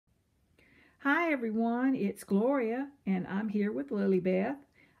Hi everyone, it's Gloria and I'm here with Lily Beth.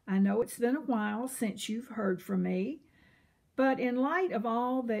 I know it's been a while since you've heard from me, but in light of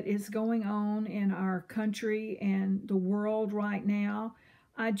all that is going on in our country and the world right now,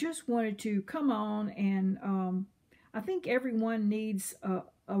 I just wanted to come on and I think everyone needs a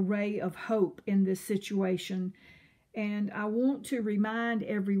ray of hope in this situation. And I want to remind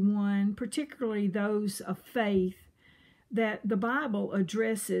everyone, particularly those of faith, that the Bible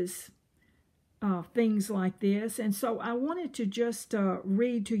addresses things like this. And so I wanted to just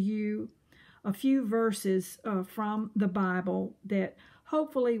read to you a few verses from the Bible that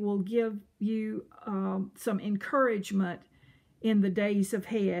hopefully will give you some encouragement in the days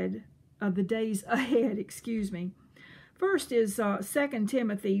ahead, excuse me. First is 2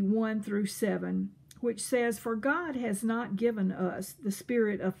 Timothy 1 through 7, which says, "For God has not given us the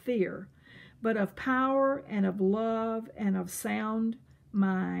spirit of fear, but of power and of love and of sound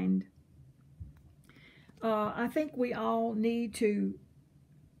mind." I think we all need to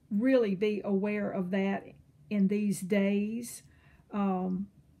really be aware of that in these days. I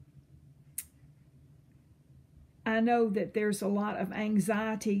know that there's a lot of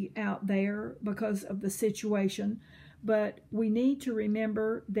anxiety out there because of the situation, but we need to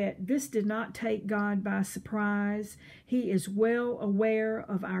remember that this did not take God by surprise. He is well aware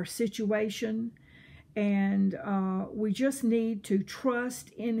of our situation. And we just need to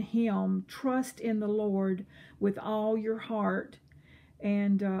trust in Him, trust in the Lord with all your heart.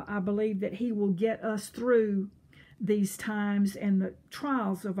 And I believe that He will get us through these times and the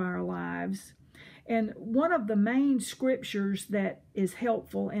trials of our lives. And one of the main scriptures that is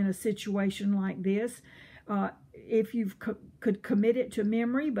helpful in a situation like this, if you could commit it to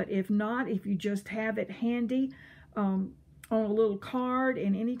memory, but if not, if you just have it handy on a little card,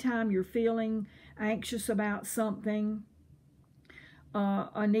 and anytime you're feeling anxious about something,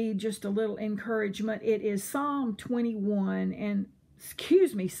 I need just a little encouragement. It is Psalm 91 and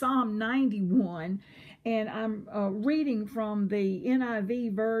Psalm 91, and I'm reading from the NIV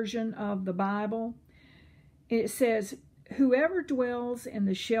version of the Bible. It says, "Whoever dwells in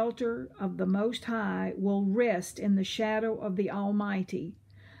the shelter of the Most High will rest in the shadow of the Almighty.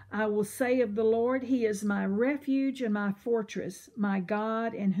 I will say of the Lord, He is my refuge and my fortress, my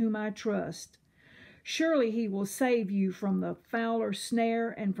God in whom I trust. Surely He will save you from the fowler's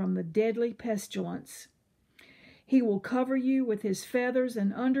snare and from the deadly pestilence. He will cover you with His feathers,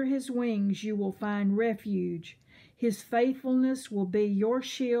 and under His wings you will find refuge. His faithfulness will be your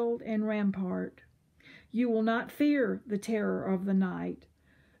shield and rampart. You will not fear the terror of the night,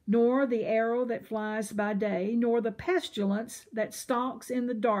 nor the arrow that flies by day, nor the pestilence that stalks in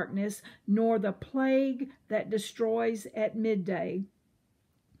the darkness, nor the plague that destroys at midday.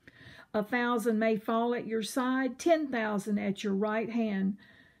 1,000 may fall at your side, 10,000 at your right hand,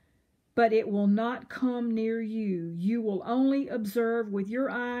 but it will not come near you. You will only observe with your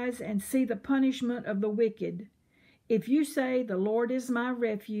eyes and see the punishment of the wicked. If you say, 'The Lord is my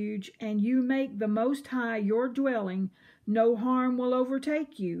refuge,' and you make the Most High your dwelling, no harm will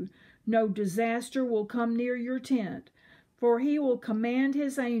overtake you, no disaster will come near your tent. For He will command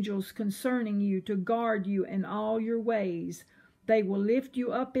His angels concerning you to guard you in all your ways. They will lift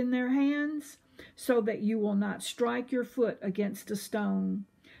you up in their hands, so that you will not strike your foot against a stone.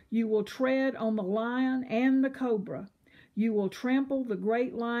 You will tread on the lion and the cobra. You will trample the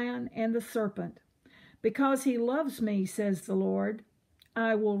great lion and the serpent. Because He loves me, says the Lord,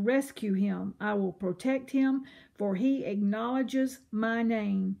 I will rescue him. I will protect him, for he acknowledges my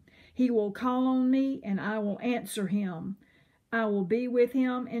name. He will call on me, and I will answer him. I will be with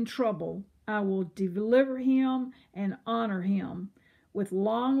him in trouble. I will deliver him and honor him. With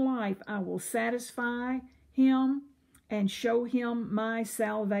long life I will satisfy him and show him my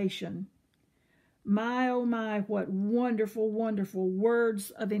salvation." My, oh my, what wonderful, wonderful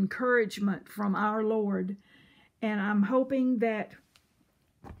words of encouragement from our Lord. And I'm hoping that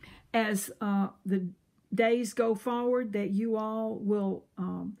as the days go forward, that you all will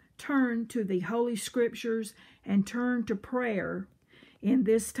turn to the Holy Scriptures and turn to prayer in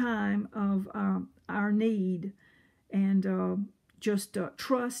this time of our need, and just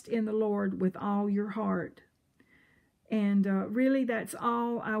trust in the Lord with all your heart. And really, that's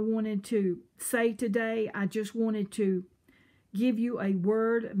all I wanted to say today. I just wanted to give you a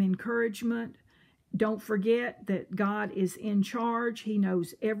word of encouragement. Don't forget that God is in charge. He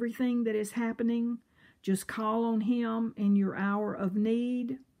knows everything that is happening. Just call on Him in your hour of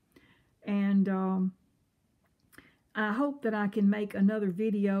need. And I hope that I can make another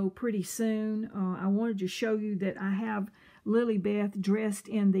video pretty soon. I wanted to show you that I have Lily Beth dressed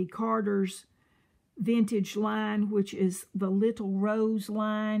in the Carter's vintage line, which is the Little Rose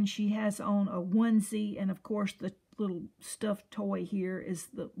line. She has on a onesie, and of course the little stuffed toy here is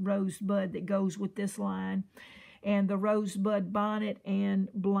the rosebud that goes with this line, and the rosebud bonnet and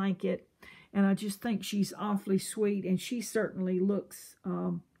blanket. And I just think she's awfully sweet, and she certainly looks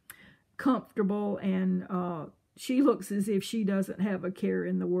comfortable, and she looks as if she doesn't have a care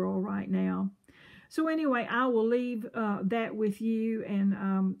in the world right now. So anyway, I will leave that with you,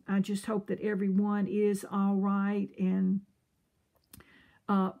 and I just hope that everyone is all right, and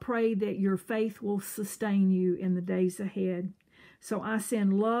pray that your faith will sustain you in the days ahead. So I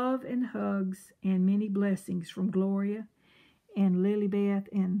send love and hugs and many blessings from Gloria and Lilybeth,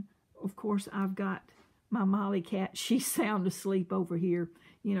 and of course I've got my Molly cat. She's sound asleep over here.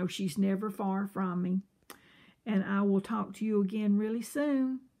 You know, she's never far from me. And I will talk to you again really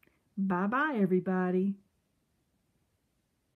soon. Bye-bye, everybody.